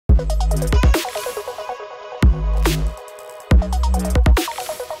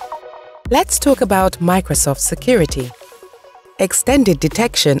Let's talk about Microsoft Security. Extended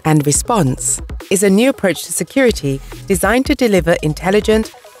Detection and Response is a new approach to security designed to deliver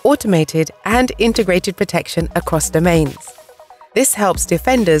intelligent, automated, and integrated protection across domains. This helps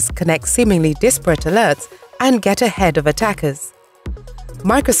defenders connect seemingly disparate alerts and get ahead of attackers.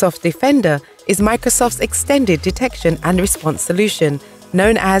 Microsoft Defender is Microsoft's extended detection and response solution,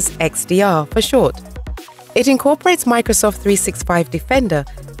 known as XDR for short. It incorporates Microsoft 365 Defender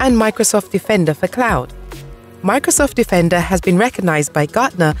and Microsoft Defender for Cloud. Microsoft Defender has been recognized by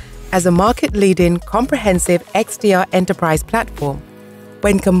Gartner as a market-leading comprehensive XDR enterprise platform.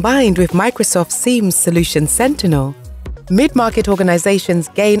 When combined with Microsoft SIEM solution Sentinel, mid-market organizations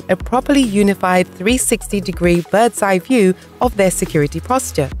gain a properly unified 360-degree bird's-eye view of their security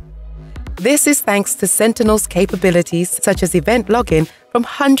posture. This is thanks to Sentinel's capabilities such as event login from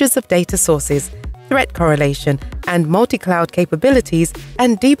hundreds of data sources, threat correlation, and multi-cloud capabilities,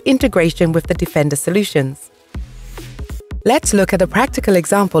 and deep integration with the Defender solutions. Let's look at a practical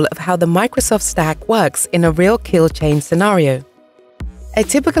example of how the Microsoft stack works in a real kill chain scenario. A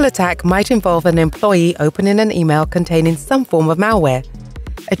typical attack might involve an employee opening an email containing some form of malware.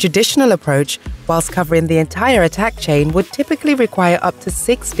 A traditional approach, whilst covering the entire attack chain, would typically require up to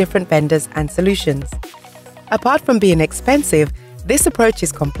 6 different vendors and solutions. Apart from being expensive, this approach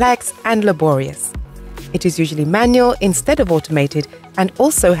is complex and laborious. It is usually manual instead of automated and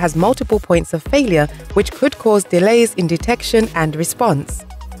also has multiple points of failure which could cause delays in detection and response.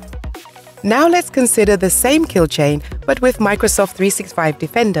 Now let's consider the same kill chain but with Microsoft 365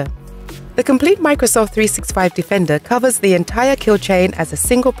 Defender. The complete Microsoft 365 Defender covers the entire kill chain as a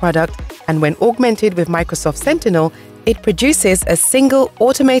single product, and when augmented with Microsoft Sentinel, it produces a single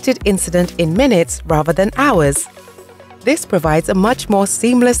automated incident in minutes rather than hours. This provides a much more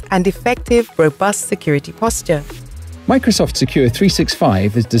seamless and effective, robust security posture. Microsoft Secure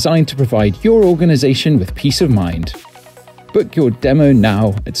 365 is designed to provide your organization with peace of mind. Book your demo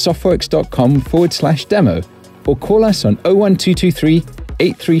now at softworks.com/demo or call us on 01223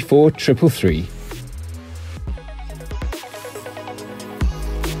 834 333.